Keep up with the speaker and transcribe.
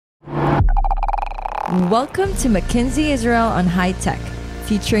Welcome to McKinsey Israel on High Tech,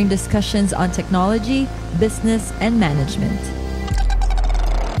 featuring discussions on technology, business, and management.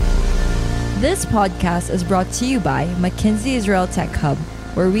 This podcast is brought to you by McKinsey Israel Tech Hub,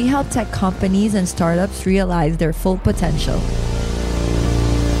 where we help tech companies and startups realize their full potential.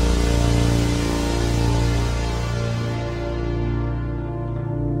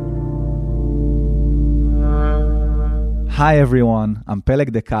 Hi everyone, I'm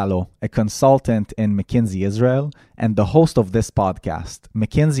Peleg Decalo, a consultant in McKinsey Israel and the host of this podcast,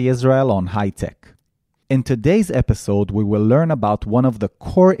 McKinsey Israel on High Tech. In today's episode, we will learn about one of the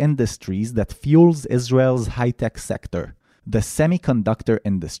core industries that fuels Israel's high-tech sector, the semiconductor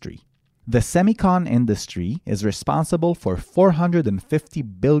industry. The semicon industry is responsible for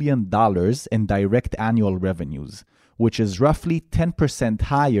 $450 billion in direct annual revenues, which is roughly 10%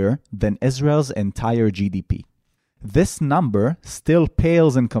 higher than Israel's entire GDP. This number still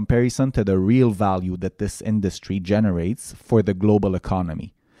pales in comparison to the real value that this industry generates for the global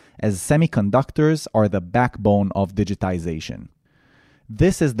economy, as semiconductors are the backbone of digitization.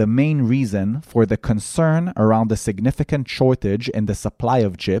 This is the main reason for the concern around the significant shortage in the supply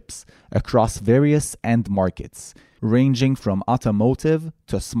of chips across various end markets, ranging from automotive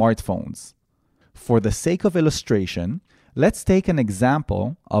to smartphones. For the sake of illustration, let's take an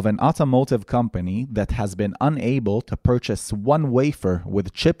example of an automotive company that has been unable to purchase one wafer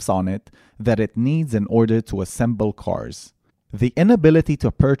with chips on it that it needs in order to assemble cars. The inability to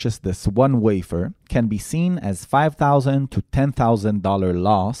purchase this one wafer can be seen as $5,000 to $10,000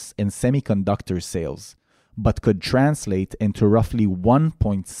 loss in semiconductor sales, but could translate into roughly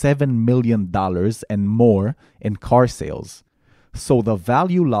 $1.7 million and more in car sales. So the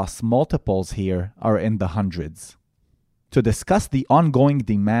value loss multiples here are in the hundreds. To discuss the ongoing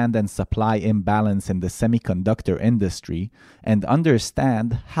demand and supply imbalance in the semiconductor industry and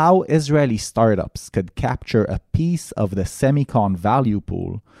understand how Israeli startups could capture a piece of the semicon value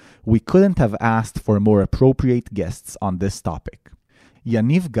pool, we couldn't have asked for more appropriate guests on this topic.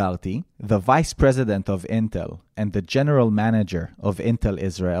 Yaniv Galti, the Vice President of Intel and the General Manager of Intel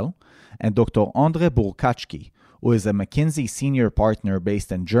Israel, and Dr. Andre Burkachki, who is a McKinsey senior partner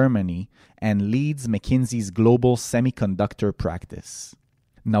based in Germany and leads McKinsey's global semiconductor practice.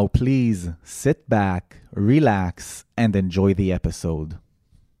 Now please sit back, relax, and enjoy the episode.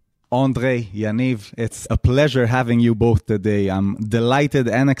 Andre, Yaniv, it's a pleasure having you both today. I'm delighted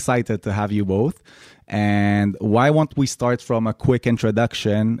and excited to have you both. And why won't we start from a quick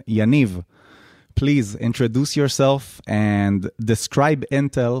introduction? Yaniv, please introduce yourself and describe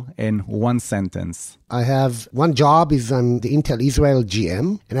Intel in one sentence. I have one job is I'm the Intel Israel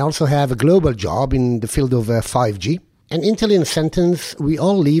GM, and I also have a global job in the field of 5G. And Intel, in a sentence, we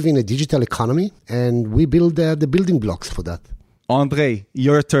all live in a digital economy, and we build the building blocks for that. Andre,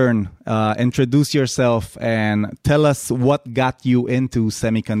 your turn. Introduce yourself and tell us what got you into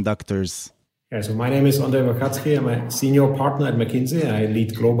semiconductors. Yeah, so my name is Andre Burkachki. I'm a senior partner at McKinsey. I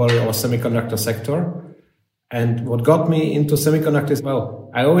lead global our semiconductor sector. And what got me into semiconductors, well,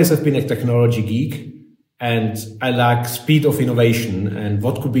 I always have been a technology geek, and I like speed of innovation. And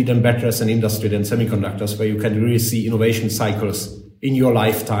what could be then better as an industry than semiconductors, where you can really see innovation cycles in your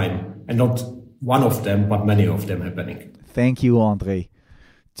lifetime, and not one of them, but many of them happening. Thank you, Andre.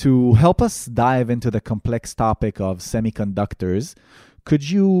 To help us dive into the complex topic of semiconductors, could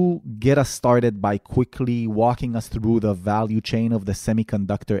you get us started by quickly walking us through the value chain of the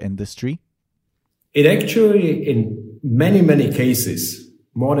semiconductor industry? It actually, in many, many cases,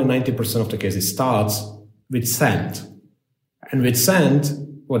 more than 90% of the cases, starts with sand. And with sand,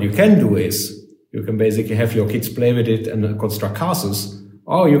 what you can do is you can basically have your kids play with it and construct castles,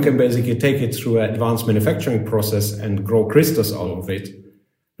 or you can basically take it through an advanced manufacturing process and grow crystals out of it,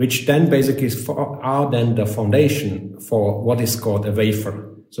 which then basically are then the foundation for what is called a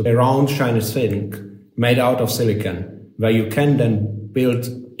wafer. So a round, shiny thing made out of silicon, where you can then build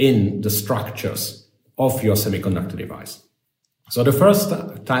in the structures of your semiconductor device. So the first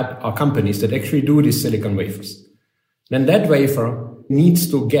type are companies that actually do these silicon wafers. Then that wafer needs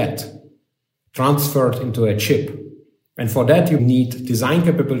to get transferred into a chip. And for that, you need design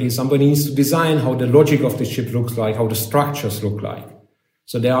capability. Somebody needs to design how the logic of the chip looks like, how the structures look like.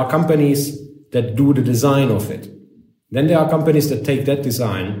 So there are companies that do the design of it. Then there are companies that take that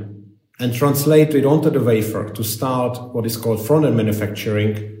design and translate it onto the wafer to start what is called front-end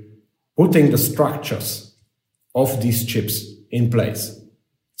manufacturing, putting the structures of these chips in place.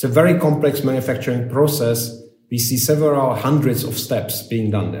 It's a very complex manufacturing process. We see several hundreds of steps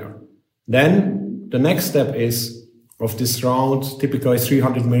being done there. Then the next step is of this round, typically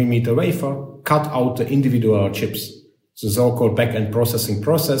 300 millimeter wafer, cut out the individual chips. The so-called back-end processing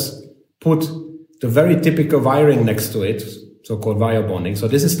process, put the very typical wiring next to it, so-called wire bonding. So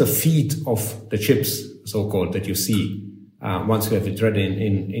this is the feet of the chips, so-called, that you see once you have it ready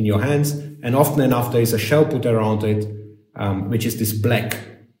in your hands. And often enough, there is a shell put around it, which is this black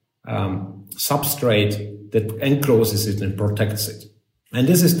substrate that encloses it and protects it. And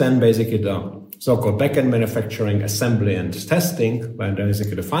this is then basically the so-called back-end manufacturing, assembly, and testing, where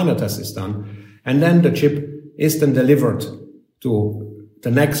basically the final test is done. And then the chip is then delivered to the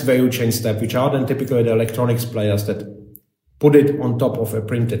next value chain step, which are then typically the electronics players that put it on top of a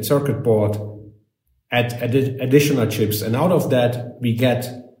printed circuit board, add additional chips. And out of that, we get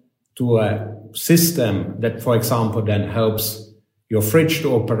to a system that, for example, then helps your fridge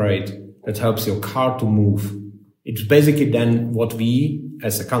to operate, that helps your car to move. It's basically then what we,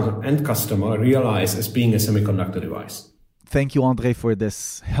 as a end customer, realize as being a semiconductor device. Thank you, Andre, for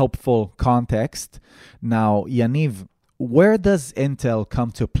this helpful context. Now, Yaniv, where does Intel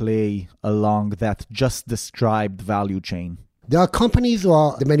come to play along that just described value chain? There are companies who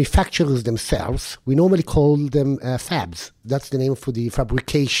are the manufacturers themselves. We normally call them fabs. That's the name for the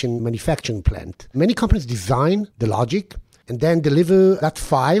fabrication manufacturing plant. Many companies design the logic and then deliver that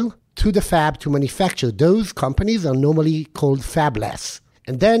file to the fab to manufacture. Those companies are normally called fabless.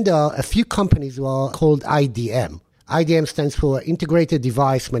 And then there are a few companies who are called IDM. IDM stands for Integrated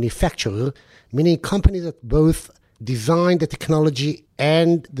Device Manufacturer, meaning companies that both design the technology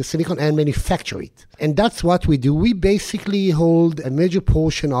and the silicon and manufacture it. And that's what we do. We basically hold a major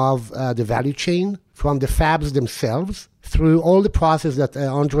portion of the value chain from the fabs themselves through all the process that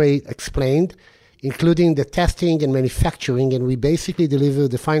Andre explained, including the testing and manufacturing. And we basically deliver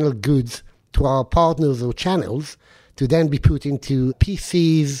the final goods to our partners or channels to then be put into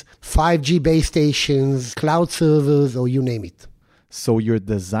PCs, 5G base stations, cloud servers, or you name it. So you're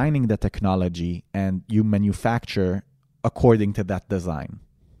designing the technology and you manufacture according to that design.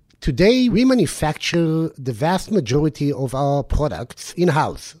 Today, we manufacture the vast majority of our products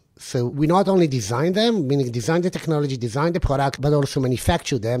in-house. So we not only design them, meaning design the technology, design the product, but also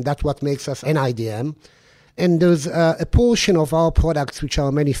manufacture them. That's what makes us an IDM. And there's a portion of our products which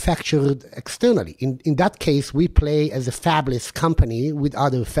are manufactured externally. In that case, we play as a fabless company with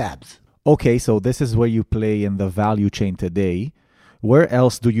other fabs. Okay, so this is where you play in the value chain today. Where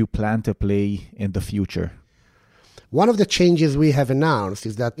else do you plan to play in the future? One of the changes we have announced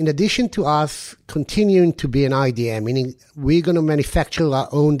is that in addition to us continuing to be an IDM, meaning we're going to manufacture our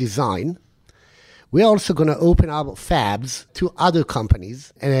own design, we're also going to open our fabs to other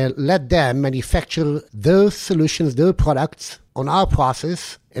companies and let them manufacture their solutions, their products on our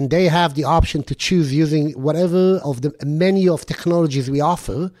process. And they have the option to choose using whatever of the menu of technologies we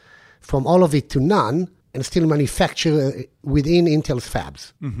offer, from all of it to none, and still manufacture within Intel's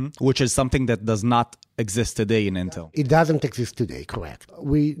fabs. Mm-hmm. Which is something that does not exist today in Intel. It doesn't exist today, correct.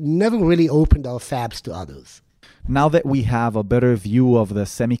 We never really opened our fabs to others. Now that we have a better view of the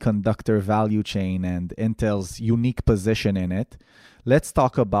semiconductor value chain and Intel's unique position in it, let's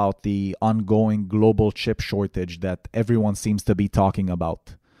talk about the ongoing global chip shortage that everyone seems to be talking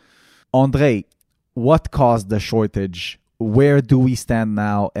about. Andre, what caused the shortage? Where do we stand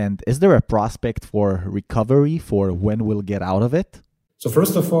now? And is there a prospect for recovery for when we'll get out of it? So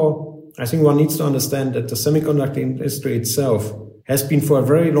first of all, I think one needs to understand that the semiconductor industry itself has been for a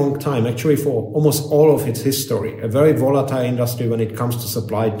very long time, actually for almost all of its history, a very volatile industry when it comes to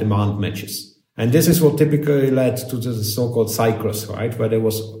supply-demand matches. And this is what typically led to the so-called cycles, right? Where there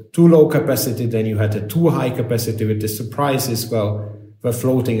was too low capacity, then you had a too high capacity with the prices were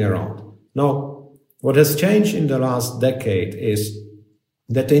floating around. Now, what has changed in the last decade is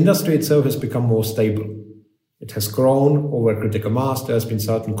that the industry itself has become more stable. It has grown over critical mass. There has been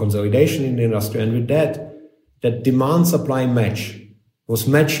certain consolidation in the industry. And with that demand-supply match was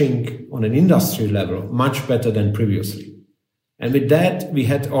matching on an industry level much better than previously. And with that, we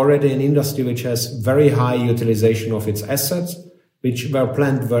had already an industry which has very high utilization of its assets, which were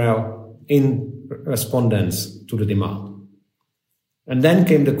planned well in respondence to the demand. And then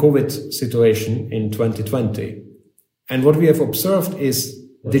came the COVID situation in 2020. And what we have observed is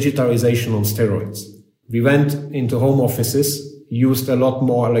digitalization on steroids. We went into home offices, used a lot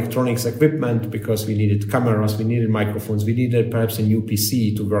more electronics equipment because we needed cameras, we needed microphones, we needed perhaps a new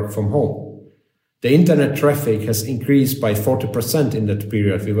PC to work from home. The internet traffic has increased by 40% in that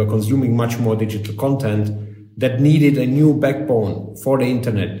period. We were consuming much more digital content that needed a new backbone for the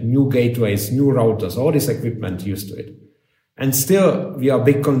internet, new gateways, new routers, all this equipment used to it. And still, we are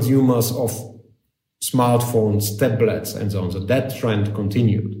big consumers of smartphones, tablets, and so on. So that trend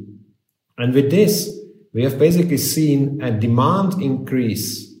continued. And with this, we have basically seen a demand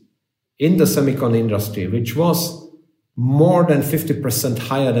increase in the semicon industry, which was more than 50%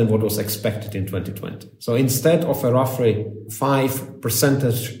 higher than what was expected in 2020. So instead of a roughly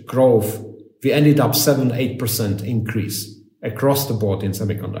 5% growth, we ended up 7-8% increase across the board in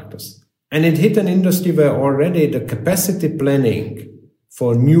semiconductors. And it hit an industry where already the capacity planning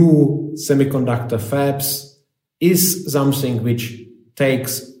for new semiconductor fabs is something which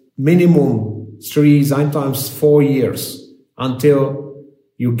takes minimum 3, sometimes 4 years until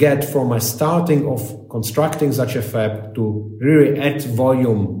you get from a starting of constructing such a fab to really add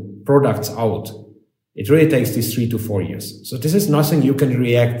volume products out. It really takes these 3 to 4 years. So this is nothing you can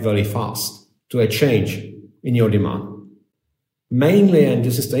react very fast to a change in your demand. Mainly, and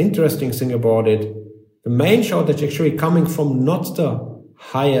this is the interesting thing about it, the main shortage actually coming from not the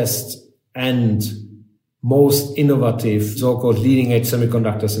highest end, most innovative, so-called leading-edge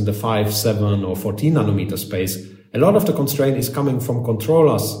semiconductors in the 5, 7, or 14 nanometer space. A lot of the constraint is coming from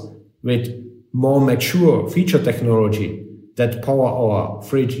controllers with more mature feature technology that power our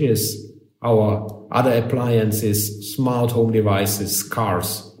fridges, our other appliances, smart home devices,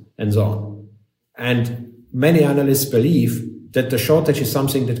 cars, and so on. And many analysts believe that the shortage is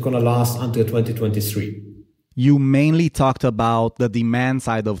something that's going to last until 2023. You mainly talked about the demand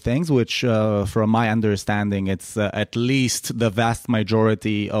side of things, which from my understanding, it's at least the vast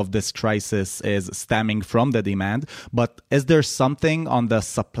majority of this crisis is stemming from the demand. But is there something on the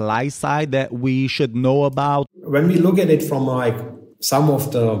supply side that we should know about? When we look at it from like some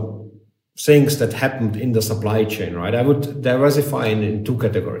of the things that happened in the supply chain, right, I would diversify in 2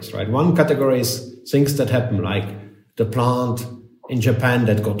 categories, right? One category is things that happen like the plant in Japan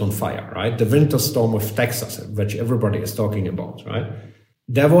that got on fire, right? The winter storm of Texas, which everybody is talking about, right?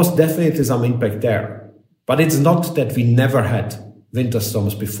 There was definitely some impact there, but it's not that we never had winter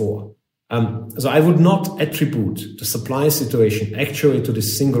storms before. So I would not attribute the supply situation actually to the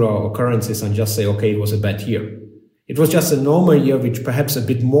singular occurrences and just say, okay, it was a bad year. It was just a normal year, which perhaps a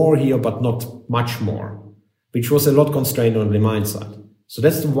bit more here, but not much more, which was a lot constrained on the demand side. So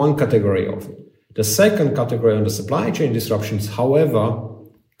that's the one category of it. The second category on the supply chain disruptions, however,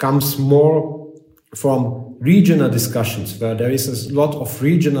 comes more from regional discussions where there is a lot of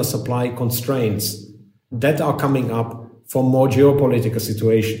regional supply constraints that are coming up from more geopolitical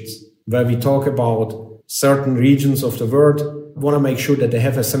situations where we talk about certain regions of the world want to make sure that they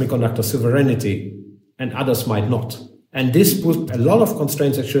have a semiconductor sovereignty and others might not. And this put a lot of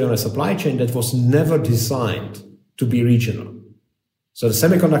constraints actually on a supply chain that was never designed to be regional. So the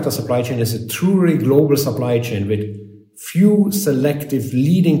semiconductor supply chain is a truly global supply chain with few selective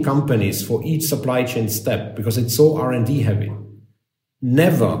leading companies for each supply chain step because it's so R&D heavy.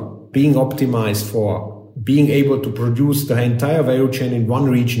 Never being optimized for being able to produce the entire value chain in one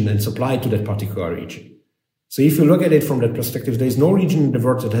region and supply to that particular region. So if you look at it from that perspective, there is no region in the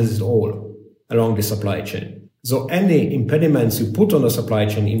world that has it all along the supply chain. So any impediments you put on the supply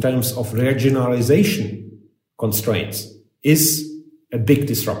chain in terms of regionalization constraints is a big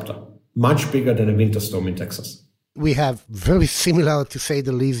disruptor, much bigger than a winter storm in Texas. We have very similar, to say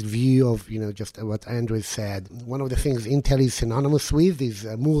the least, view of, just what Andrew said. One of the things Intel is synonymous with is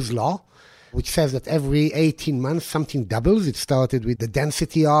Moore's Law, which says that every 18 months something doubles. It started with the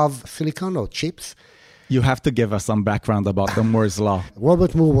density of silicon or chips. You have to give us some background about the Moore's Law.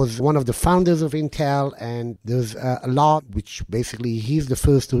 Robert Moore was one of the founders of Intel, and there's a law which basically he's the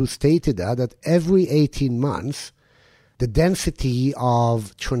first who stated that every 18 months, the density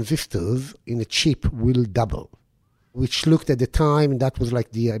of transistors in a chip will double, which looked at the time, and that was like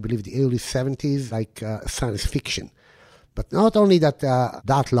I believe the early 70s, like science fiction. But not only that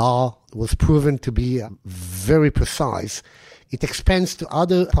that law was proven to be very precise, it expands to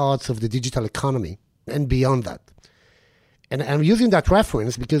other parts of the digital economy and beyond that. And I'm using that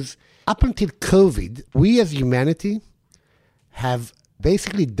reference because up until COVID, we as humanity have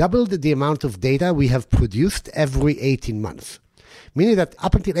basically doubled the amount of data we have produced every 18 months. Meaning that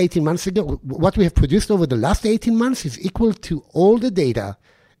up until 18 months ago, what we have produced over the last 18 months is equal to all the data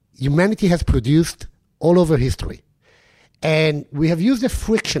humanity has produced all over history. And we have used a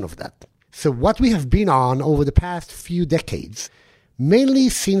fraction of that. So what we have been on over the past few decades, mainly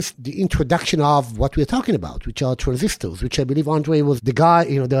since the introduction of what we're talking about, which are transistors, which I believe Andre was the guy,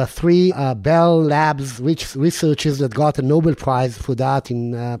 there are 3 Bell Labs researchers that got a Nobel Prize for that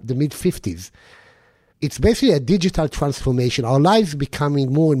in the mid-50s. It's basically a digital transformation, our lives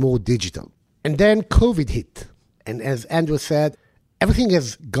becoming more and more digital. And then COVID hit. And as Andrew said, everything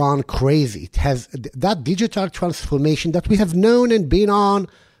has gone crazy. It has that digital transformation that we have known and been on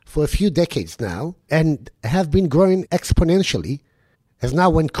for a few decades now and have been growing exponentially has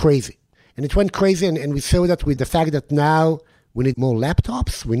now went crazy. And it went crazy, and we saw that with the fact that now we need more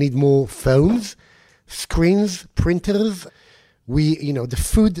laptops, we need more phones. screens, printers. The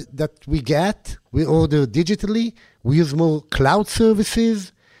food that we get, we order digitally. We use more cloud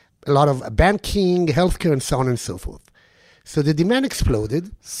services, a lot of banking, healthcare, and so on and so forth. So the demand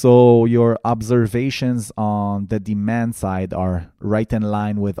exploded. So your observations on the demand side are right in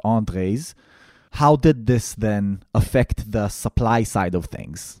line with Andre's. How did this then affect the supply side of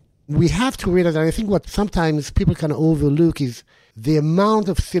things? We have to realize, and I think what sometimes people kind of overlook is the amount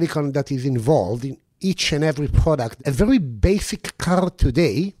of silicon that is involved in each and every product. A very basic car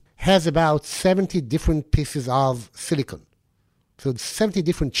today has about 70 different pieces of silicon. So 70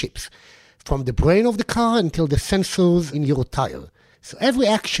 different chips, from the brain of the car until the sensors in your tire. So every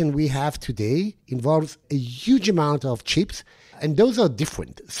action we have today involves a huge amount of chips, and those are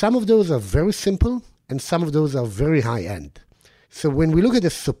different. Some of those are very simple, and some of those are very high-end. So when we look at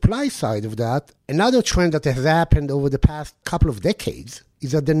the supply side of that, another trend that has happened over the past couple of decades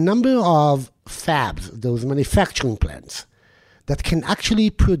is that the number of fabs, those manufacturing plants, that can actually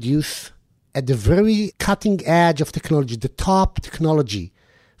produce at the very cutting edge of technology, the top technology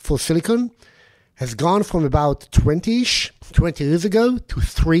for silicon, has gone from about 20 years ago to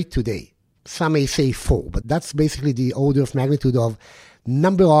 3 today. Some may say 4, but that's basically the order of magnitude of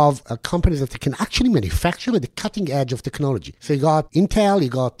number of companies that can actually manufacture at the cutting edge of technology. So you got Intel, you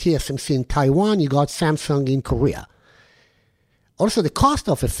got TSMC in Taiwan, you got Samsung in Korea. Also, the cost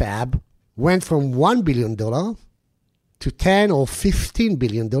of a fab went from $1 billion to $10 or $15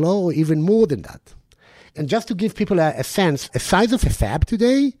 billion or even more than that. And just to give people a sense, a size of a fab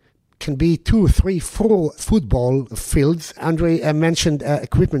today can be 2, 3, 4 football fields. Andre mentioned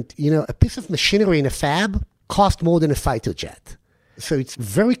equipment. A piece of machinery in a fab costs more than a fighter jet. So it's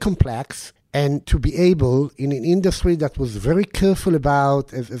very complex. And to be able, in an industry that was very careful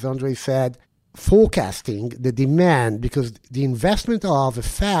about, as Andre said, forecasting the demand, because the investment of a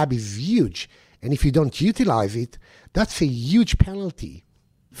fab is huge. And if you don't utilize it, that's a huge penalty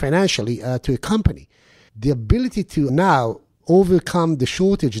financially to a company. The ability to now overcome the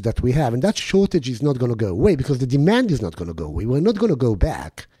shortage that we have, and that shortage is not going to go away because the demand is not going to go away. We're not going to go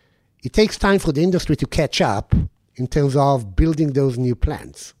back. It takes time for the industry to catch up in terms of building those new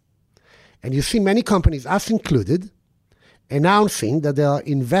plants. And you see many companies, us included, announcing that they are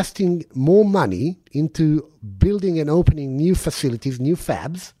investing more money into building and opening new facilities, new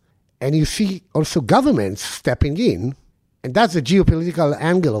fabs. And you see also governments stepping in. And that's the geopolitical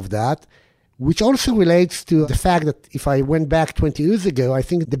angle of that, which also relates to the fact that if I went back 20 years ago, I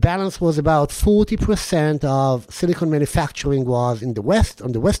think the balance was about 40% of silicon manufacturing was in the West,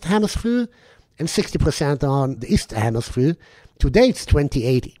 on the West Hemisphere, and 60% on the East Hemisphere. Today, it's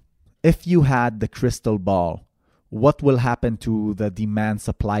 20-80. If you had the crystal ball, what will happen to the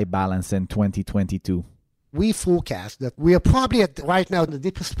demand-supply balance in 2022? We forecast that we are probably right now the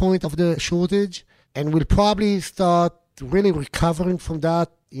deepest point of the shortage, and we'll probably start really recovering from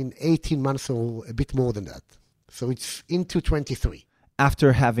that in 18 months or a bit more than that. So it's into 23.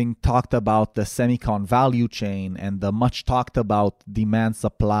 After having talked about the semicon value chain and the much talked about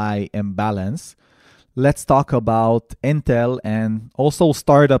demand-supply imbalance, let's talk about Intel and also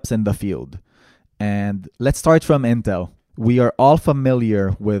startups in the field. And let's start from Intel. We are all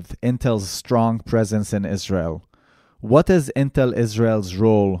familiar with Intel's strong presence in Israel. What is Intel Israel's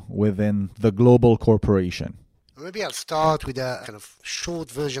role within the global corporation? Maybe I'll start with a kind of short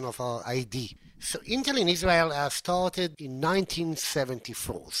version of our ID. So Intel in Israel started in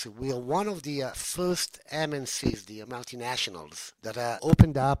 1974. So we are one of the first MNCs, the multinationals, that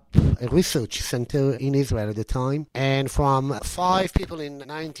opened up a research center in Israel at the time. And from 5 people in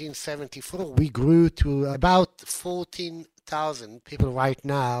 1974, we grew to about 14,000 people right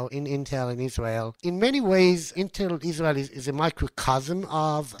now in Intel in Israel. In many ways, Intel Israel is a microcosm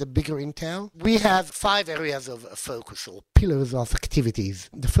of the bigger Intel. We have 5 areas of focus or pillars of activities.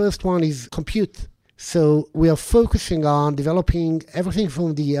 The first one is compute. So we are focusing on developing everything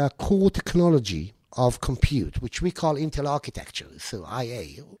from the core technology of compute, which we call Intel architecture, so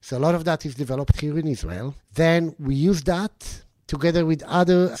IA. So a lot of that is developed here in Israel. Then we use that together with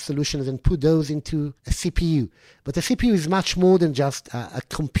other solutions and put those into a CPU. But the CPU is much more than just a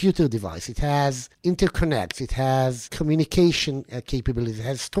computer device. It has interconnects, it has communication capabilities, it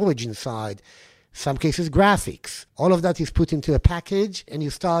has storage inside, some cases graphics. All of that is put into a package and you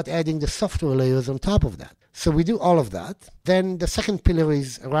start adding the software layers on top of that. So we do all of that. Then the second pillar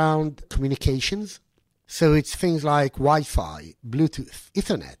is around communications. So it's things like Wi-Fi, Bluetooth,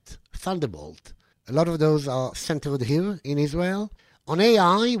 Ethernet, Thunderbolt. A lot of those are centered here in Israel. On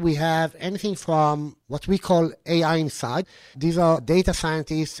AI, we have anything from what we call AI Inside. These are data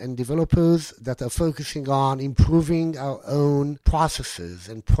scientists and developers that are focusing on improving our own processes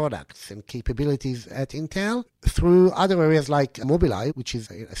and products and capabilities at Intel through other areas like Mobileye, which is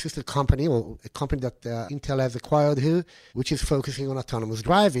a sister company or a company that Intel has acquired here, which is focusing on autonomous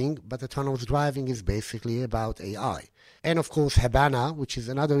driving. But autonomous driving is basically about AI. And of course, Habana, which is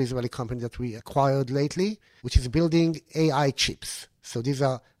another Israeli company that we acquired lately, which is building AI chips. So these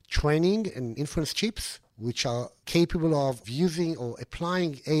are training and inference chips, which are capable of using or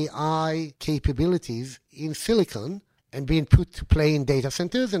applying AI capabilities in silicon and being put to play in data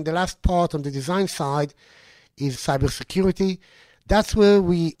centers. And the last part on the design side is cybersecurity. That's where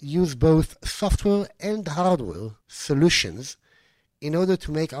we use both software and hardware solutions in order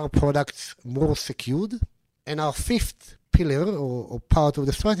to make our products more secured. And our fifth pillar or part of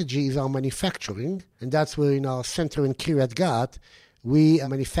the strategy is our manufacturing. And that's where in our center in Kiryat Gat, we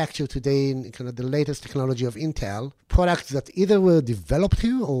manufacture today in kind of the latest technology of Intel, products that either were developed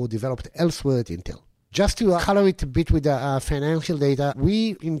here or developed elsewhere at Intel. Just to color it a bit with the financial data,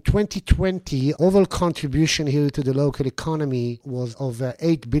 we, in 2020, overall contribution here to the local economy was of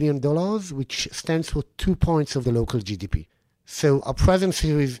 $8 billion, which stands for 2 points of the local GDP. So our presence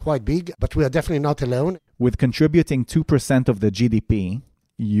here is quite big, but we are definitely not alone. With contributing 2% of the GDP,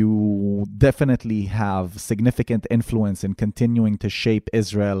 you definitely have significant influence in continuing to shape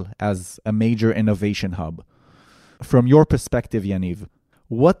Israel as a major innovation hub. From your perspective, Yaniv,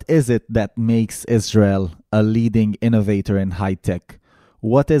 what is it that makes Israel a leading innovator in high tech?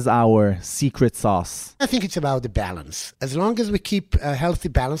 What is our secret sauce? I think it's about the balance. As long as we keep a healthy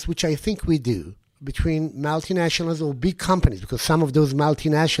balance, which I think we do, between multinationals or big companies, because some of those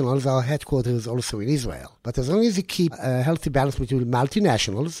multinationals are headquarters also in Israel. But as long as you keep a healthy balance between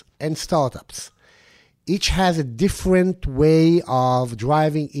multinationals and startups, each has a different way of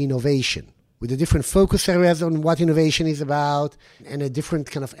driving innovation, with the different focus areas on what innovation is about and a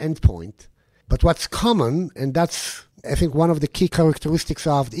different kind of endpoint. But what's common, and that's, I think, one of the key characteristics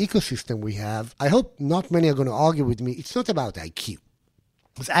of the ecosystem we have, I hope not many are going to argue with me, it's not about IQ.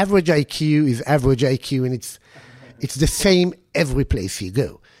 Because average IQ is average IQ, and it's the same every place you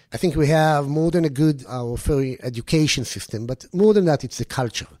go. I think we have more than a good education system, but more than that, it's a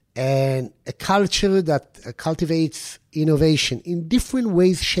culture. And a culture that cultivates innovation in different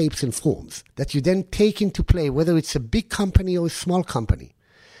ways, shapes, and forms that you then take into play, whether it's a big company or a small company,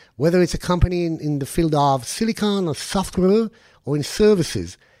 whether it's a company in the field of silicon or software or in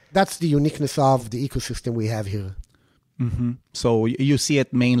services. That's the uniqueness of the ecosystem we have here. Mm-hmm. So you see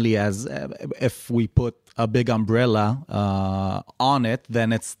it mainly as if we put a big umbrella on it,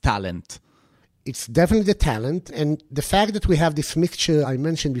 then it's talent. It's definitely the talent. And the fact that we have this mixture I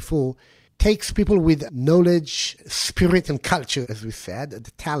mentioned before takes people with knowledge, spirit, and culture, as we said,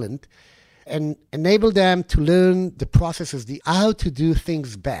 the talent, and enable them to learn the processes, the how to do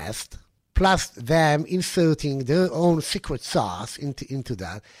things best, plus them inserting their own secret sauce into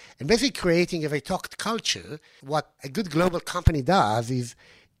that, and basically creating a very talked culture. What a good global company does is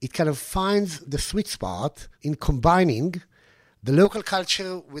it kind of finds the sweet spot in combining the local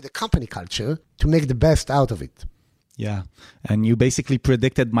culture with the company culture to make the best out of it. Yeah. And you basically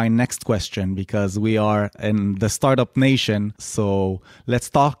predicted my next question, because we are in the startup nation. So let's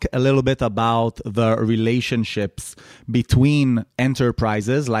talk a little bit about the relationships between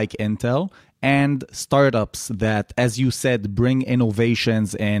enterprises like Intel and startups that, as you said, bring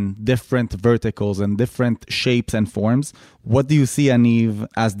innovations in different verticals and different shapes and forms. What do you see, Yaniv,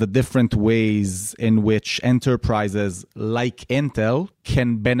 as the different ways in which enterprises like Intel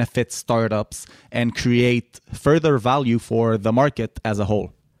can benefit startups and create further value for the market as a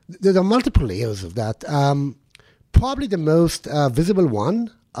whole? There are multiple layers of that. Probably the most visible one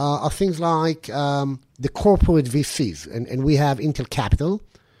are things like the corporate VCs. And we have Intel Capital,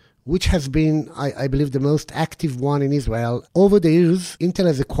 which has been, I believe, the most active one in Israel. Over the years, Intel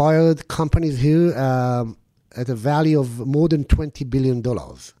has acquired companies here at a value of more than $20 billion.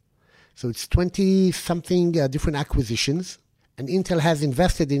 So it's 20-something different acquisitions. And Intel has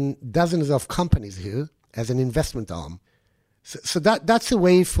invested in dozens of companies here as an investment arm. So that's a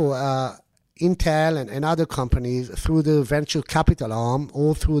way for Intel and other companies through the venture capital arm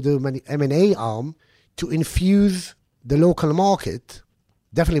or through the M&A arm to infuse the local market,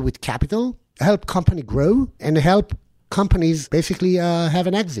 definitely with capital, help company grow, and help companies basically have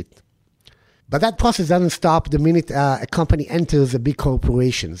an exit. But that process doesn't stop the minute a company enters a big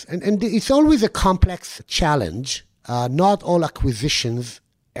corporations. And it's always a complex challenge. Not all acquisitions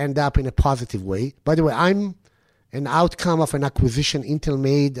end up in a positive way. By the way, I'm an outcome of an acquisition Intel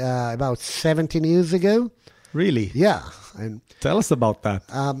made about 17 years ago. Really? Yeah. And Tell us about that.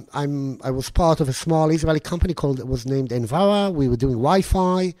 I was part of a small Israeli company was named Envara. We were doing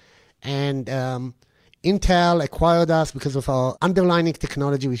Wi-Fi, and Intel acquired us because of our underlying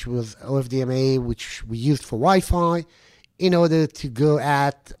technology, which was OFDMA, which we used for Wi-Fi, in order to go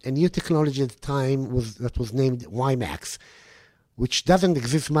at a new technology at the time that was named WiMAX, which doesn't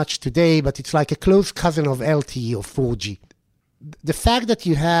exist much today, but it's like a close cousin of LTE or 4G. The fact that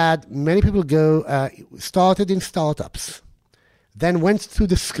you had many people started in startups, then went through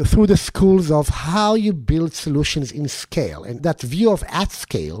the schools of how you build solutions in scale. And that view of at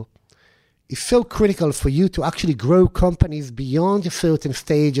scale is so critical for you to actually grow companies beyond a certain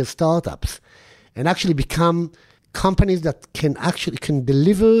stage of startups and actually become companies that can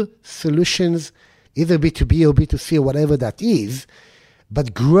deliver solutions, either B2B or B2C or whatever that is,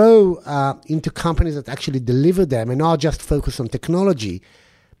 but grow into companies that actually deliver them and not just focus on technology.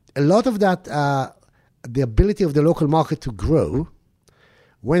 A lot of that, the ability of the local market to grow,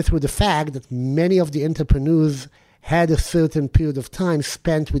 went through the fact that many of the entrepreneurs had a certain period of time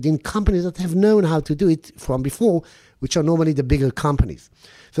spent within companies that have known how to do it from before, which are normally the bigger companies.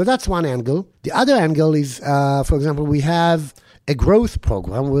 So that's one angle. The other angle is, for example, we have a growth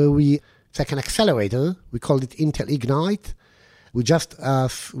program where it's like an accelerator. We call it Intel Ignite. We're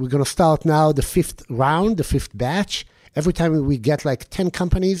going to start now the fifth round, the fifth batch. Every time we get like 10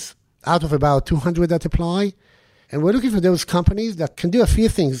 companies out of about 200 that apply. And we're looking for those companies that can do a few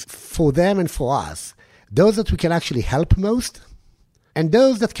things for them and for us. Those that we can actually help most, and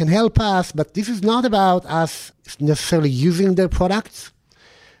those that can help us, but this is not about us necessarily using their products,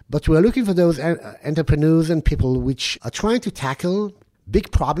 but we're looking for those entrepreneurs and people which are trying to tackle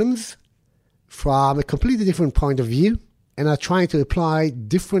big problems from a completely different point of view and are trying to apply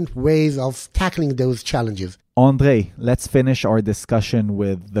different ways of tackling those challenges. Andre, let's finish our discussion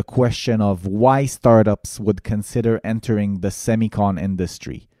with the question of why startups would consider entering the semicon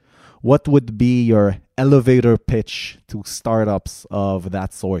industry. What would be your elevator pitch to startups of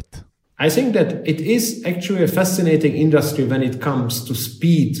that sort? I think that it is actually a fascinating industry when it comes to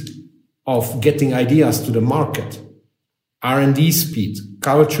speed of getting ideas to the market, R&D speed,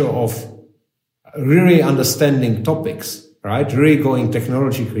 culture of really understanding topics, right? Really going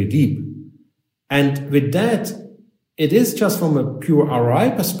technologically deep. And with that, it is just from a pure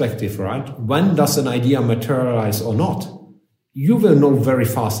ROI perspective, right? When does an idea materialize or not? You will know very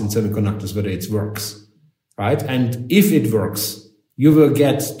fast in semiconductors whether it works, right? And if it works, you will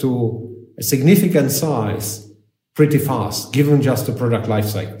get to a significant size pretty fast, given just the product life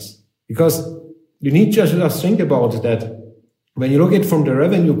cycles. Because you need to just think about that when you look at it from the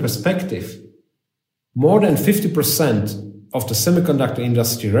revenue perspective, more than 50% of the semiconductor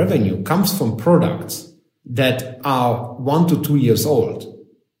industry revenue comes from products that are 1 to 2 years old,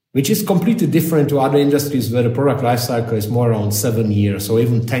 which is completely different to other industries where the product life cycle is more around 7 years or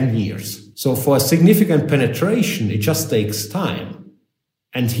even 10 years. So for a significant penetration, it just takes time.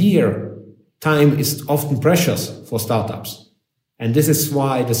 And here, time is often precious for startups. And this is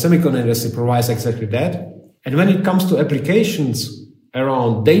why the semiconductor industry provides exactly that. And when it comes to applications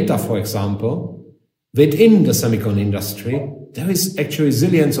around data, for example, within the semiconductor industry, there is actually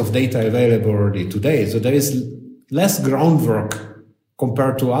zillions of data available already today. So there is less groundwork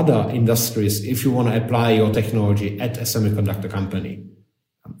compared to other industries if you want to apply your technology at a semiconductor company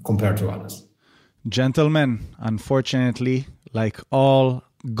compared to others. Gentlemen, unfortunately, like all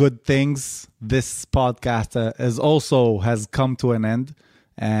good things, this podcast has come to an end.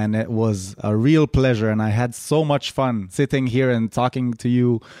 And it was a real pleasure. And I had so much fun sitting here and talking to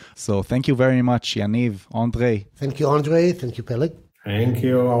you. So thank you very much, Yaniv, Andre. Thank you, Andre. Thank you, Peleg. Thank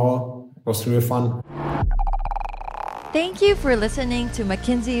you all. It was really fun. Thank you for listening to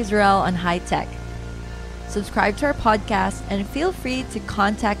McKinsey Israel on High Tech. Subscribe to our podcast and feel free to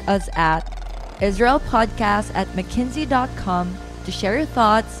contact us at israelpodcast@mckinsey.com to share your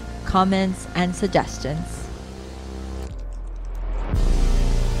thoughts, comments, and suggestions.